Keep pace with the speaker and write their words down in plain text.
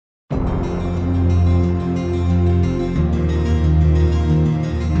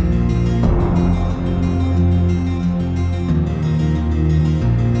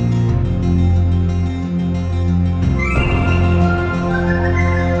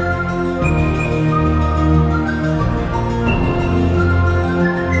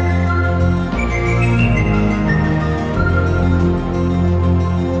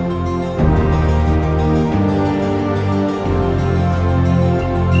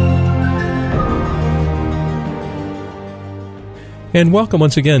And welcome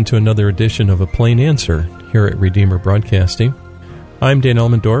once again to another edition of A Plain Answer here at Redeemer Broadcasting. I'm Dan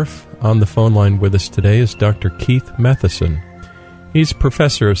Elmendorf. On the phone line with us today is Dr. Keith Matheson. He's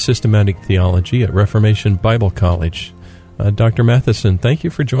professor of systematic theology at Reformation Bible College. Dr. Matheson, thank you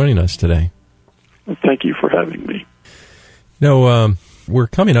for joining us today. Thank you for having me. Now, we're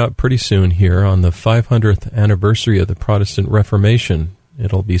coming up pretty soon here on the 500th anniversary of the Protestant Reformation.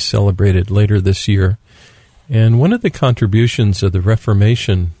 It'll be celebrated later this year. And one of the contributions of the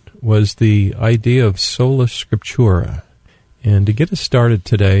Reformation was the idea of sola scriptura. And to get us started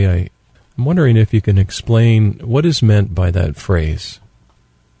today, I'm wondering if you can explain what is meant by that phrase.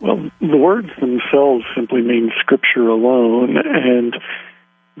 Well, the words themselves simply mean Scripture alone, and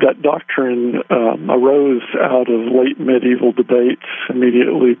that doctrine arose out of late medieval debates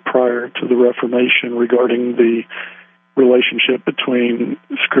immediately prior to the Reformation regarding the relationship between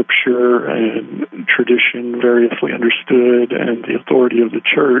Scripture and tradition, variously understood, and the authority of the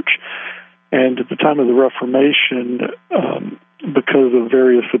Church. And at the time of the Reformation, because of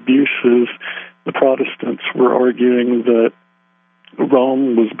various abuses, the Protestants were arguing that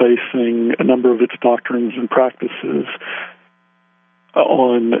Rome was basing a number of its doctrines and practices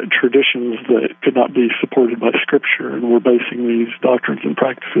on traditions that could not be supported by Scripture, and were basing these doctrines and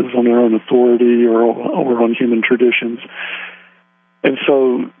practices on their own authority or on human traditions. And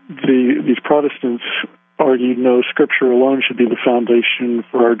so these Protestants argued, no, Scripture alone should be the foundation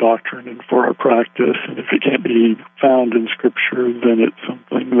for our doctrine and for our practice, and if it can't be found in Scripture, then it's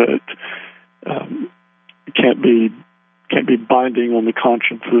something that can't be binding on the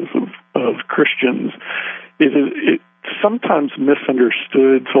consciences of Christians. It's sometimes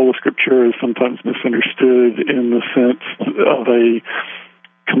misunderstood. Sola Scriptura is sometimes misunderstood in the sense of a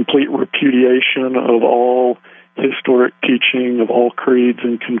complete repudiation of all historic teaching, of all creeds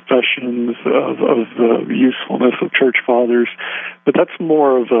and confessions, of the usefulness of church fathers. But that's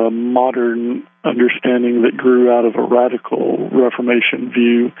more of a modern understanding that grew out of a radical Reformation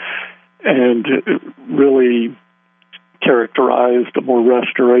view, and it really characterized a more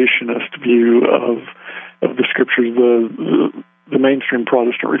restorationist view of the Scriptures. The mainstream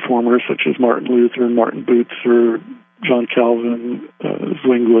Protestant reformers, such as Martin Luther and Martin Bucer, John Calvin,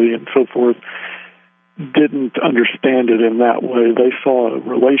 Zwingli, and so forth, didn't understand it in that way. They saw a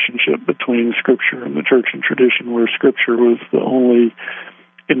relationship between Scripture and the church and tradition, where Scripture was the only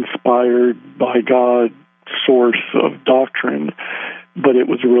inspired by God source of doctrine, but it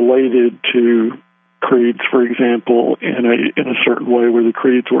was related to creeds, for example, in a certain way where the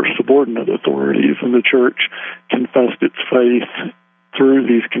creeds were subordinate authorities, and the church confessed its faith through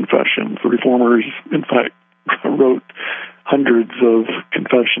these confessions. The reformers, in fact, wrote hundreds of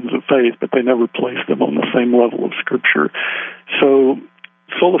confessions of faith, but they never placed them on the same level of Scripture. So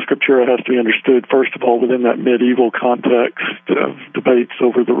sola scriptura has to be understood, first of all, within that medieval context of debates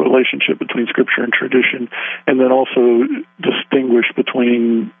over the relationship between Scripture and tradition, and then also distinguish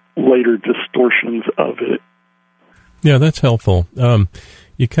between later distortions of it. Yeah, that's helpful.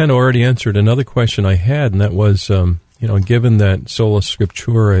 You kind of already answered another question I had, and that was, given that sola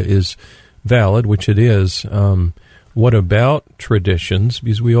scriptura is valid, which it is, what about traditions?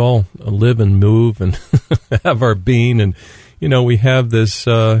 Because we all live and move and have our being, and we have this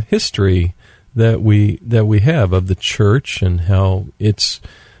history that we have of the church and how it's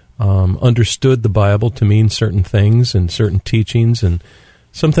understood the Bible to mean certain things and certain teachings, and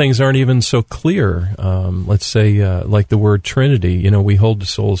some things aren't even so clear. Let's say, like the word Trinity. We hold to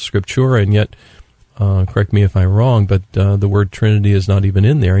sola scriptura, and yet, correct me if I'm wrong, but the word Trinity is not even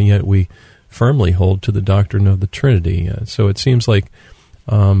in there, and yet we firmly hold to the doctrine of the Trinity. So it seems like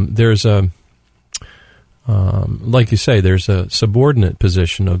there's like you say, there's a subordinate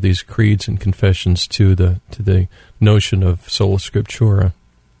position of these creeds and confessions to the notion of sola scriptura.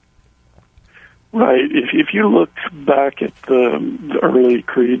 Right. If you look back at the early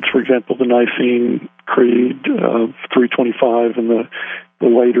creeds, for example, the Nicene Creed of 325 and the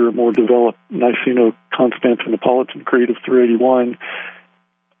later, more developed Niceno-Constantinopolitan Creed of 381,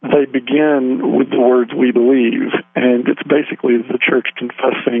 they begin with the words, "we believe," and it's basically the church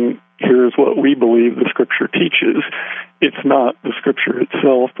confessing, here's what we believe the Scripture teaches. It's not the Scripture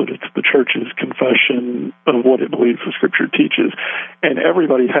itself, but it's the church's confession of what it believes the Scripture teaches. And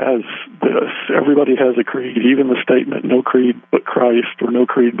everybody has this. Everybody has a creed. Even the statement, "no creed but Christ," or "no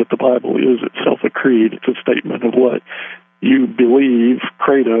creed but the Bible," is itself a creed. It's a statement of what you believe,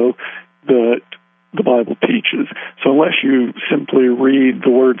 credo, that the Bible teaches. So unless you simply read the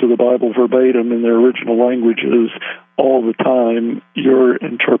words of the Bible verbatim in their original languages all the time, you're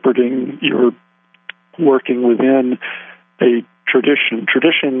interpreting, you're working within a tradition.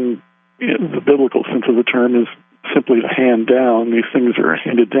 Tradition, in the biblical sense of the term, is simply a hand down. These things are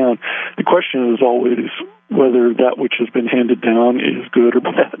handed down. The question is always whether that which has been handed down is good or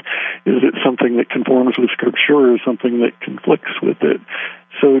bad. Is it something that conforms with Scripture or something that conflicts with it?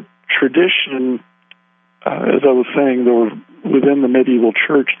 So tradition, as I was saying, within the medieval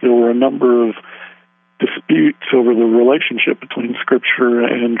church, there were a number of disputes over the relationship between Scripture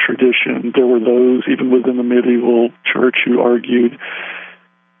and tradition. There were those, even within the medieval church, who argued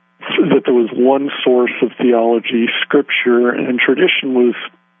that there was one source of theology, Scripture, and tradition was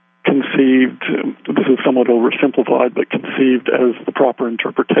conceived, this is somewhat oversimplified, but conceived as the proper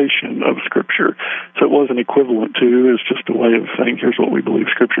interpretation of Scripture. So it wasn't equivalent to, it's just a way of saying, here's what we believe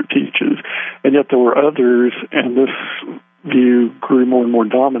Scripture teaches. And yet there were others, and this view grew more and more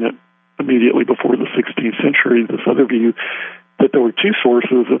dominant immediately before the 16th century, this other view, that there were two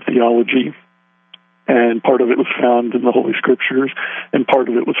sources of theology, and part of it was found in the Holy Scriptures, and part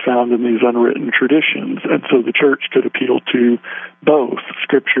of it was found in these unwritten traditions. And so the church could appeal to both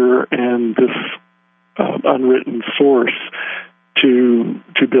Scripture and this unwritten source to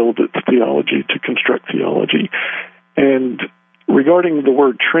build its theology, to construct theology. And regarding the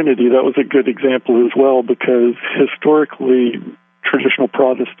word Trinity, that was a good example as well, because historically, traditional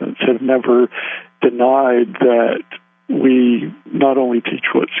Protestants have never denied that we not only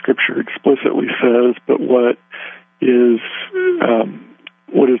teach what Scripture explicitly says, but what is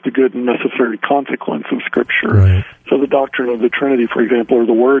the good and necessary consequence of Scripture. Right. So the doctrine of the Trinity, for example, or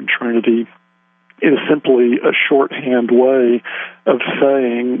the word Trinity, is simply a shorthand way of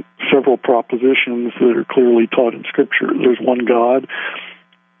saying several propositions that are clearly taught in Scripture. There's one God.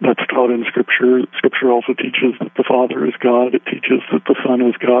 That's taught in Scripture. Scripture also teaches that the Father is God. It teaches that the Son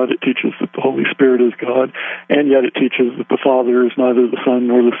is God. It teaches that the Holy Spirit is God. And yet it teaches that the Father is neither the Son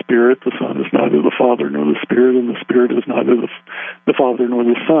nor the Spirit. The Son is neither the Father nor the Spirit. And the Spirit is neither the Father nor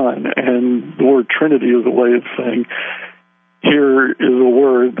the Son. And the word Trinity is a way of saying, here is a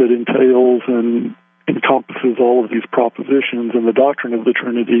word that entails and encompasses all of these propositions. And the doctrine of the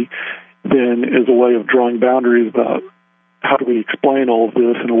Trinity then is a way of drawing boundaries about how do we explain all of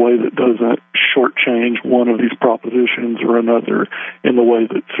this in a way that doesn't shortchange one of these propositions or another in the way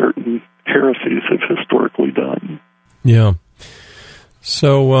that certain heresies have historically done. Yeah.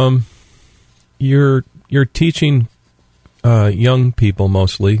 So you're teaching young people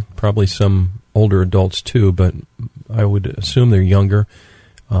mostly, probably some older adults too, but I would assume they're younger.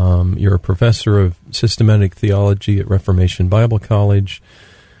 You're a professor of systematic theology at Reformation Bible College.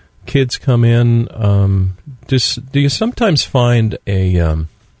 Kids come in. Do you sometimes find a, kind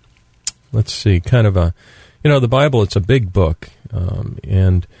of a, the Bible, it's a big book,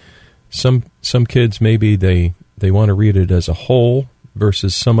 and some kids maybe they want to read it as a whole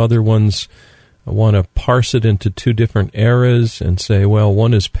versus some other ones want to parse it into two different eras and say, well,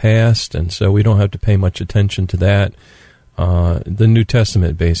 one is past, and so we don't have to pay much attention to that. The New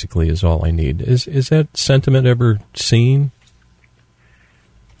Testament basically is all I need. Is that sentiment ever seen?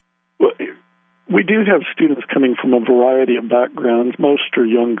 We do have students coming from a variety of backgrounds. Most are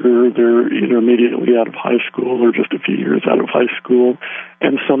younger. They're either immediately out of high school or just a few years out of high school.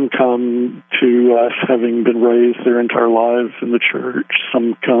 And some come to us having been raised their entire lives in the church.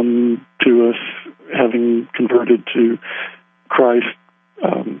 Some come to us having converted to Christ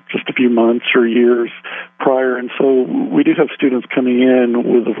just a few months or years prior. And so we do have students coming in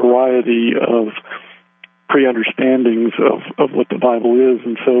with a variety of pre-understandings of what the Bible is.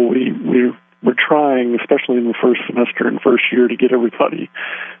 And so we're trying, especially in the first semester and first year, to get everybody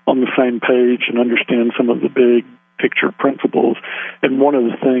on the same page and understand some of the big picture principles. And one of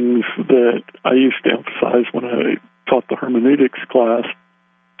the things that I used to emphasize when I taught the hermeneutics class,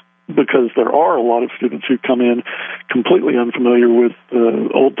 because there are a lot of students who come in completely unfamiliar with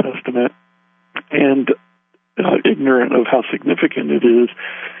the Old Testament and ignorant of how significant it is,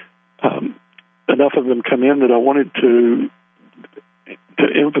 enough of them come in that I wanted to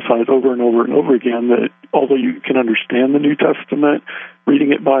emphasize over and over and over again that although you can understand the New Testament,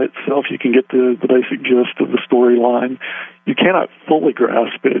 reading it by itself, you can get the basic gist of the storyline. You cannot fully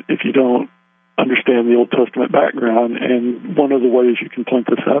grasp it if you don't understand the Old Testament background. And one of the ways you can point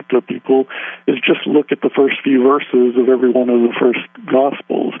this out to people is just look at the first few verses of every one of the first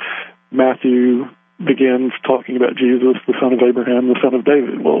Gospels. Matthew begins talking about Jesus, the son of Abraham, the son of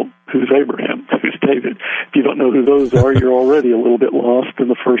David. Well, who's Abraham? Who's David? If you don't know who those are, you're already a little bit lost in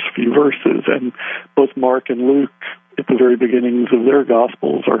the first few verses. And both Mark and Luke, at the very beginnings of their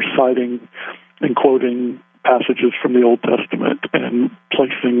Gospels, are citing and quoting passages from the Old Testament and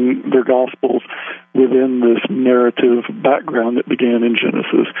placing their Gospels within this narrative background that began in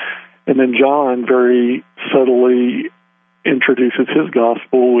Genesis. And then John very subtly introduces his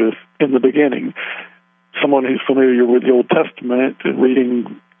Gospel with, in the beginning. someone who's familiar with the Old Testament and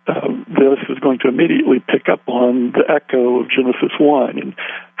reading this is going to immediately pick up on the echo of Genesis 1, and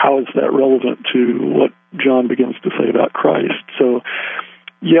how is that relevant to what John begins to say about Christ? So,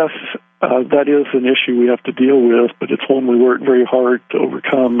 yes, that is an issue we have to deal with, but it's one we work very hard to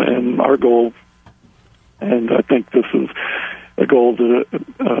overcome, and our goal, and I think this is a goal that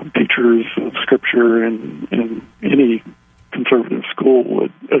teachers of Scripture in any conservative school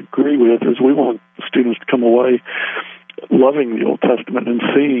would agree with, is we want students to come away loving the Old Testament and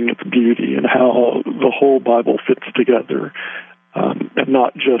seeing its beauty and how the whole Bible fits together, and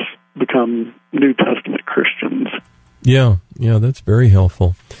not just become New Testament Christians. Yeah, that's very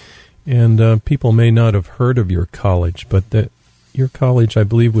helpful. And people may not have heard of your college, but your college, I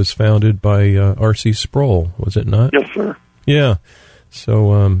believe, was founded by R.C. Sproul, was it not? Yes, sir. Yeah.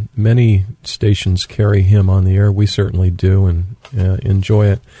 So many stations carry him on the air. We certainly do, and enjoy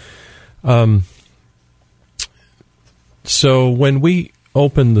it. So when we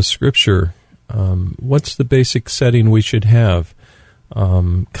open the Scripture, what's the basic setting we should have?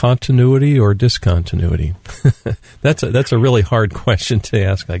 Continuity or discontinuity? That's a really hard question to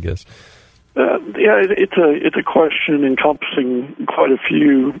ask, I guess. It's a question encompassing quite a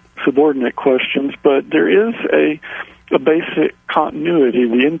few subordinate questions, but there is a basic continuity.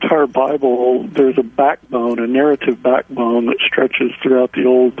 The entire Bible, there's a backbone, a narrative backbone that stretches throughout the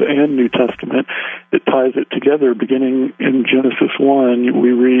Old and New Testament that ties it together. Beginning in Genesis 1,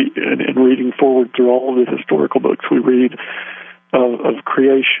 we read, and reading forward through all of the historical books, we read of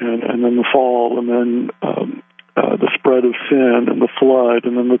creation, and then the fall, and then the spread of sin, and the flood,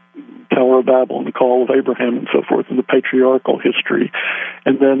 and then the Tower of Babel, and the call of Abraham, and so forth, and the patriarchal history,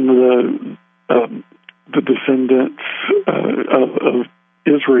 and then the descendants of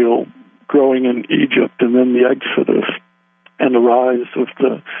Israel growing in Egypt, and then the Exodus, and the rise of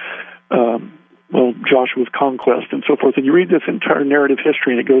Joshua's conquest, and so forth. And you read this entire narrative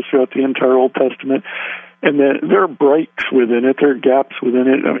history, and it goes throughout the entire Old Testament. And then there are breaks within it, there are gaps within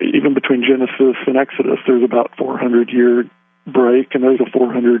it. I mean, even between Genesis and Exodus, there's about 400-year break, and there's a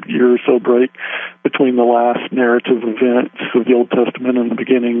 400-year or so break between the last narrative events of the Old Testament and the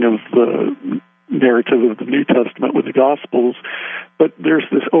beginning of the narrative of the New Testament with the Gospels. But there's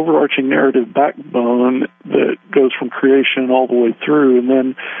this overarching narrative backbone that goes from creation all the way through, and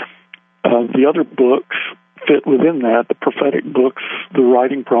then the other books fit within that. The prophetic books, the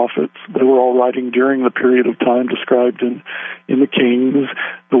writing prophets, they were all writing during the period of time described in the Kings.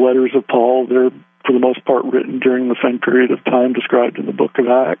 The letters of Paul, they're for the most part written during the same period of time described in the book of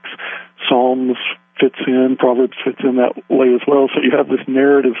Acts. Psalms fits in, Proverbs fits in that way as well. So you have this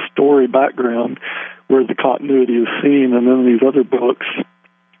narrative story background where the continuity is seen, and then these other books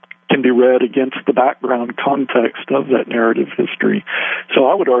can be read against the background context of that narrative history. So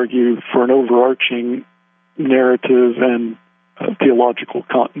I would argue for an overarching narrative and theological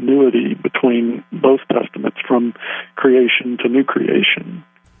continuity between both testaments from creation to new creation.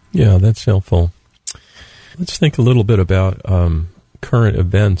 Yeah, that's helpful. Let's think a little bit about current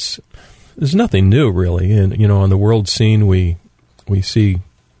events. There's nothing new, really. And, on the world scene, we see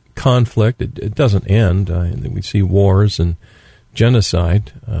conflict. It doesn't end. We see wars and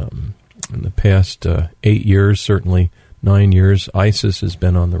genocide. In the past 8 years, certainly 9 years, ISIS has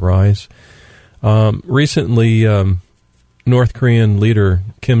been on the rise. Recently, North Korean leader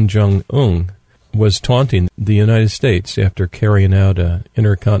Kim Jong-un was taunting the United States after carrying out an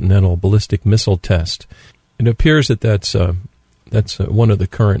intercontinental ballistic missile test. It appears that that's one of the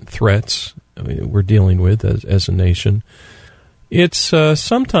current threats we're dealing with as a nation. It's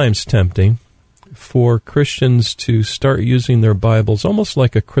sometimes tempting for Christians to start using their Bibles almost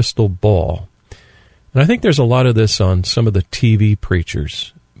like a crystal ball. And I think there's a lot of this on some of the TV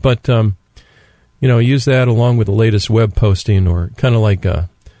preachers. But, use that along with the latest web posting, or kind of like a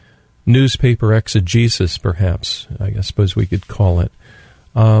newspaper exegesis, perhaps, I suppose we could call it.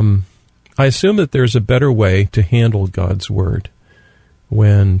 I assume that there's a better way to handle God's Word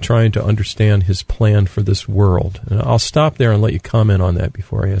when trying to understand His plan for this world. And I'll stop there and let you comment on that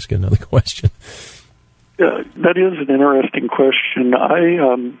before I ask you another question. That is an interesting question.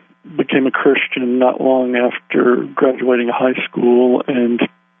 I became a Christian not long after graduating high school, and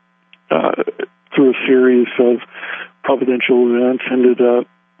through a series of providential events ended up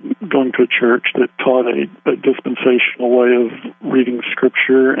going to a church that taught a dispensational way of reading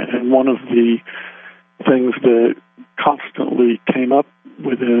Scripture. And one of the things that constantly came up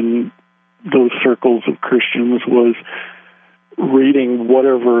within those circles of Christians was reading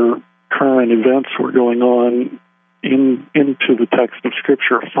whatever current events were going on into the text of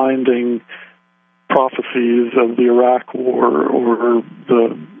Scripture, finding prophecies of the Iraq War or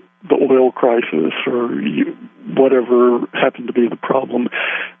the oil crisis or whatever happened to be the problem.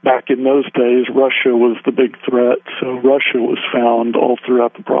 Back in those days, Russia was the big threat, so Russia was found all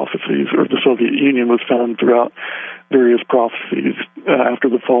throughout the prophecies, or the Soviet Union was found throughout various prophecies. After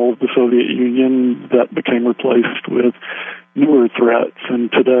the fall of the Soviet Union, that became replaced with newer threats,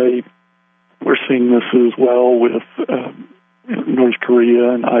 and today we're seeing this as well with North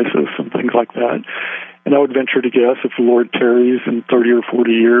Korea and ISIS and things like that. And I would venture to guess if the Lord tarries in 30 or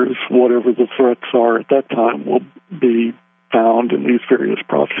 40 years, whatever the threats are at that time will be found in these various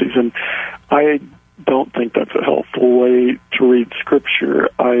prophecies. And I don't think that's a helpful way to read Scripture.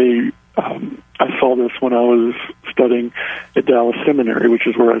 I saw this when I was studying at Dallas Seminary, which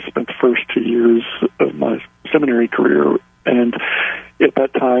is where I spent the first 2 years of my seminary career. And at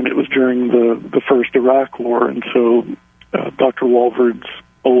that time, it was during the first Iraq War, and so Dr. Walvoord's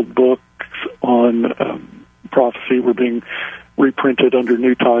old books on prophecy were being reprinted under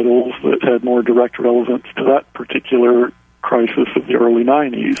new titles that had more direct relevance to that particular crisis of the early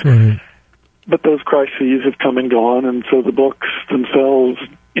 90s. Mm-hmm. But those crises have come and gone, and so the books themselves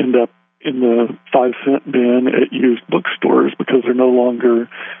end up in the 5-cent bin at used bookstores because they're no longer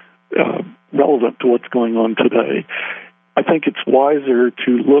relevant to what's going on today. I think it's wiser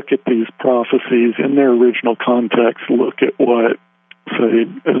to look at these prophecies in their original context, look at what, say,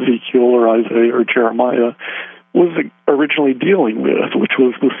 Ezekiel or Isaiah or Jeremiah was originally dealing with, which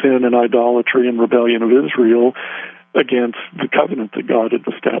was the sin and idolatry and rebellion of Israel against the covenant that God had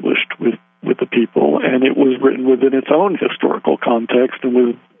established with the people. And it was written within its own historical context and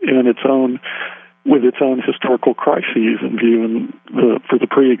with its own historical crises in view. And for the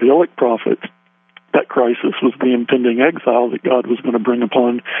pre-exilic prophets, that crisis was the impending exile that God was going to bring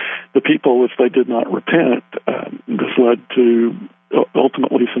upon the people if they did not repent. This led to,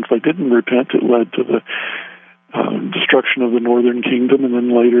 ultimately, since they didn't repent, it led to the destruction of the northern kingdom and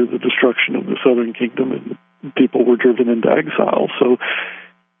then later the destruction of the southern kingdom, and people were driven into exile. So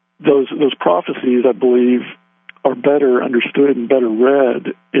those prophecies, I believe, are better understood and better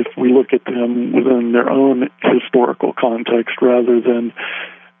read if we look at them within their own historical context rather than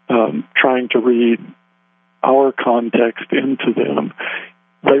trying to read our context into them.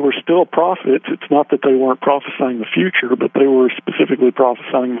 They were still prophets. It's not that they weren't prophesying the future, but they were specifically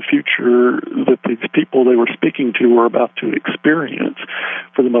prophesying the future that these people they were speaking to were about to experience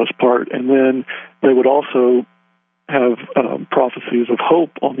for the most part. And then they would also have prophecies of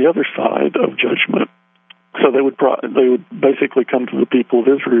hope on the other side of judgment. So they would basically come to the people of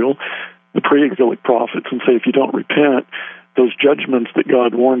Israel, the pre-exilic prophets, and say, if you don't repent, those judgments that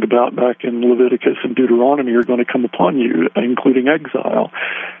God warned about back in Leviticus and Deuteronomy are going to come upon you, including exile.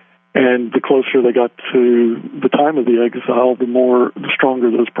 And the closer they got to the time of the exile, the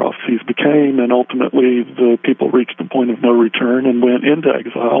stronger those prophecies became, and ultimately the people reached the point of no return and went into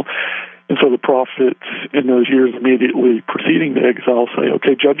exile. And so the prophets in those years immediately preceding the exile say,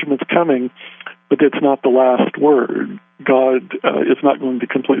 okay, judgment's coming, but it's not the last word. God is not going to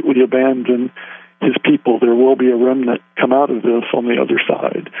completely abandon his people. There will be a remnant come out of this on the other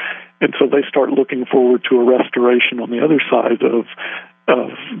side. And so they start looking forward to a restoration on the other side of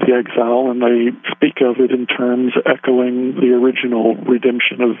the exile, and they speak of it in terms echoing the original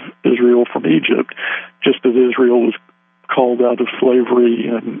redemption of Israel from Egypt. Just as Israel was called out of slavery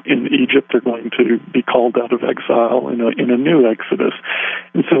in Egypt, they're going to be called out of exile in a new Exodus.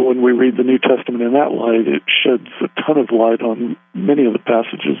 And so when we read the New Testament in that light, it sheds a ton of light on many of the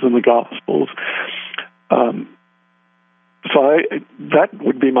passages in the Gospels. That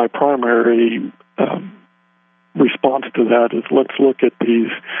would be my primary response to that, is let's look at these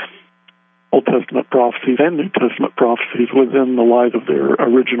Old Testament prophecies and New Testament prophecies within the light of their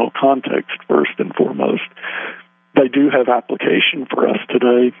original context first and foremost. They do have application for us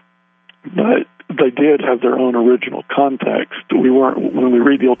today, but they did have their own original context. When we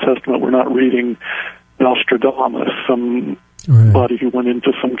read the Old Testament, we're not reading Nostradamus, somebody who went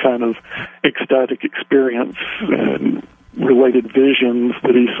into some kind of ecstatic experience and related visions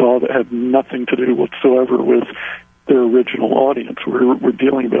that he saw that had nothing to do whatsoever with their original audience. We're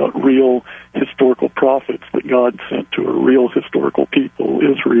dealing about real historical prophets that God sent to a real historical people,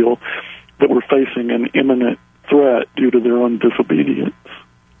 Israel, that were facing an imminent threat due to their own disobedience.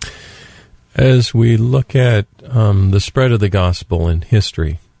 As we look at the spread of the gospel in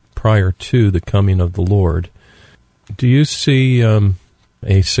history prior to the coming of the Lord, do you see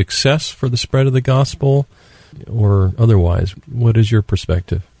a success for the spread of the gospel or otherwise? What is your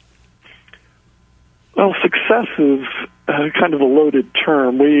perspective? Well, success is kind of a loaded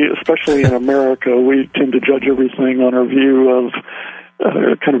term. We, especially in America, we tend to judge everything on our view of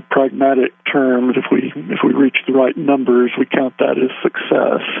kind of pragmatic terms. If we reach the right numbers, we count that as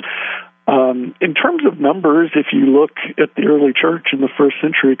success. terms of numbers, if you look at the early church in the first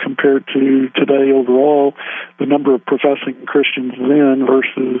century compared to today overall, the number of professing Christians then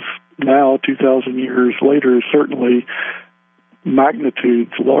versus now, 2,000 years later, is certainly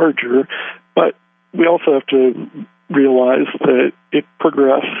magnitudes larger. But we also have to realize that it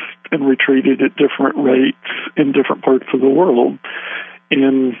progressed and retreated at different rates in different parts of the world.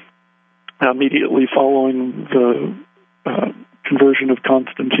 In immediately following the conversion of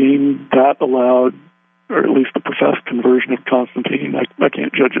Constantine, that allowed, or at least the professed conversion of Constantine, I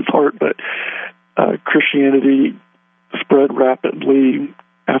can't judge his heart, but Christianity spread rapidly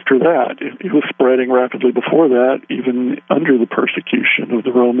after that. It was spreading rapidly before that, even under the persecution of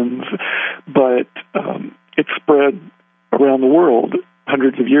the Romans, but it spread around the world.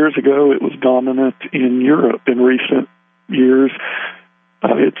 Hundreds of years ago, it was dominant in Europe. In recent years,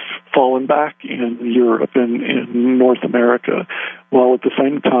 it's fallen back in Europe and in North America, while at the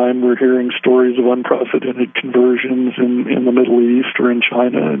same time we're hearing stories of unprecedented conversions in the Middle East or in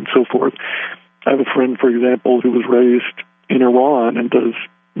China and so forth. I have a friend, for example, who was raised in Iran and does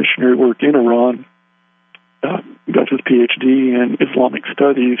missionary work in Iran, got his PhD in Islamic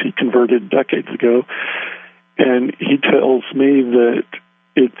studies. He converted decades ago, and he tells me that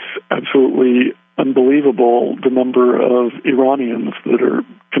it's absolutely unbelievable the number of Iranians that are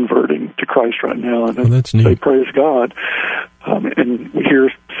converting to Christ right now, and that's neat. They praise God. And we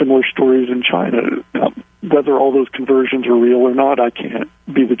hear similar stories in China. Now, whether all those conversions are real or not, I can't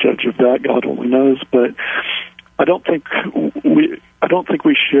be the judge of that. God only knows. But I don't think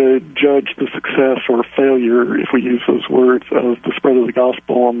we should judge the success or failure, if we use those words, of the spread of the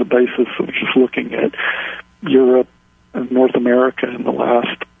gospel on the basis of just looking at Europe and North America in the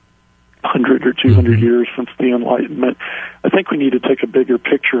last 100 or 200 years since the Enlightenment. I think we need to take a bigger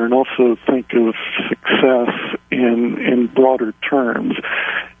picture and also think of success in broader terms.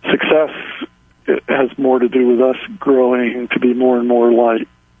 Success has more to do with us growing to be more and more like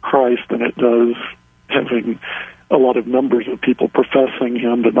Christ than it does having a lot of numbers of people professing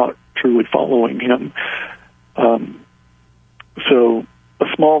Him but not truly following Him. So a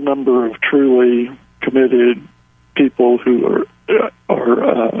small number of truly committed people who are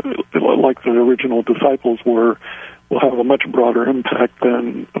like the original disciples were, will have a much broader impact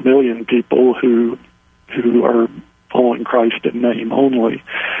than a million people who are following Christ in name only.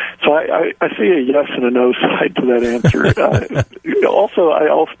 So I see a yes and a no side to that answer. Also,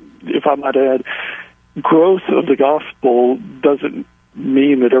 if I might add, growth of the gospel doesn't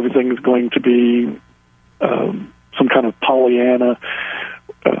mean that everything is going to be some kind of Pollyanna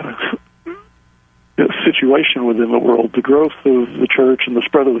situation within the world. The growth of the church and the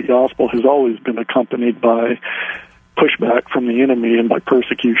spread of the gospel has always been accompanied by pushback from the enemy and by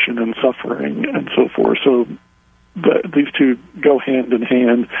persecution and suffering and so forth. So these two go hand in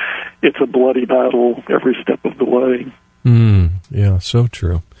hand. It's a bloody battle every step of the way. Yeah, so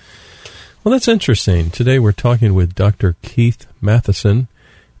true. Well, that's interesting. Today we're talking with Dr. Keith Matheson,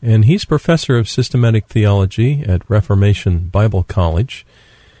 and he's professor of systematic theology at Reformation Bible College.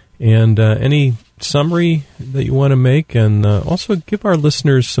 And any summary that you want to make, and also give our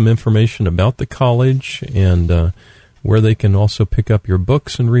listeners some information about the college and where they can also pick up your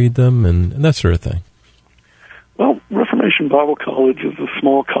books and read them and that sort of thing. Well, Reformation Bible College is a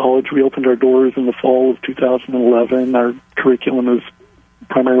small college. We opened our doors in the fall of 2011. Our curriculum is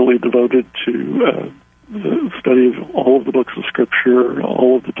primarily devoted to the study of all of the books of Scripture,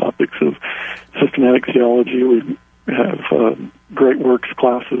 all of the topics of systematic theology. We have great works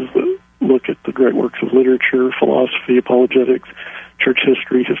classes that look at the great works of literature, philosophy, apologetics, church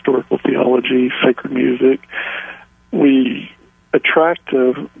history, historical theology, sacred music. We attract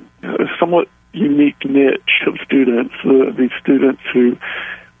a somewhat unique niche of students, these students who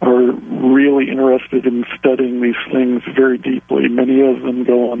are really interested in studying these things very deeply. Many of them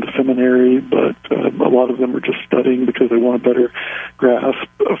go on to seminary, but a lot of them are just studying because they want a better grasp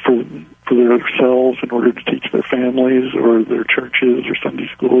for themselves in order to teach their families or their churches or Sunday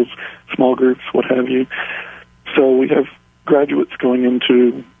schools, small groups, what have you. So we have graduates going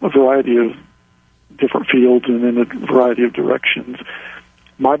into a variety of different fields and in a variety of directions.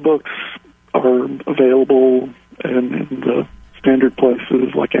 My books are available in the standard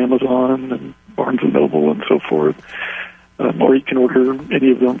places like Amazon and Barnes & Noble and so forth. Or you can order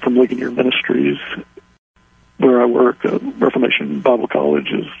any of them from Ligonier Ministries, where I work. Reformation Bible College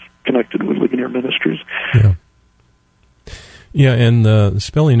is connected with Ligonier Ministries. Yeah, and the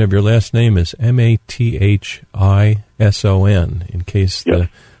spelling of your last name is Mathison, in case the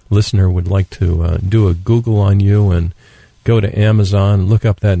listener would like to do a Google on you and go to Amazon, look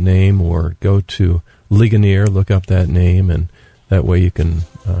up that name, or go to Ligonier, look up that name, and that way you can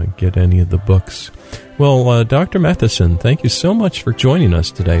get any of the books. Well, Dr. Matheson, thank you so much for joining us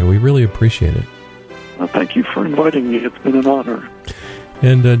today. We really appreciate it. Thank you for inviting me. It's been an honor.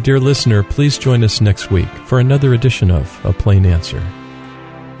 And, dear listener, please join us next week for another edition of A Plain Answer.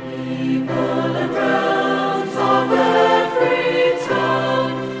 People around.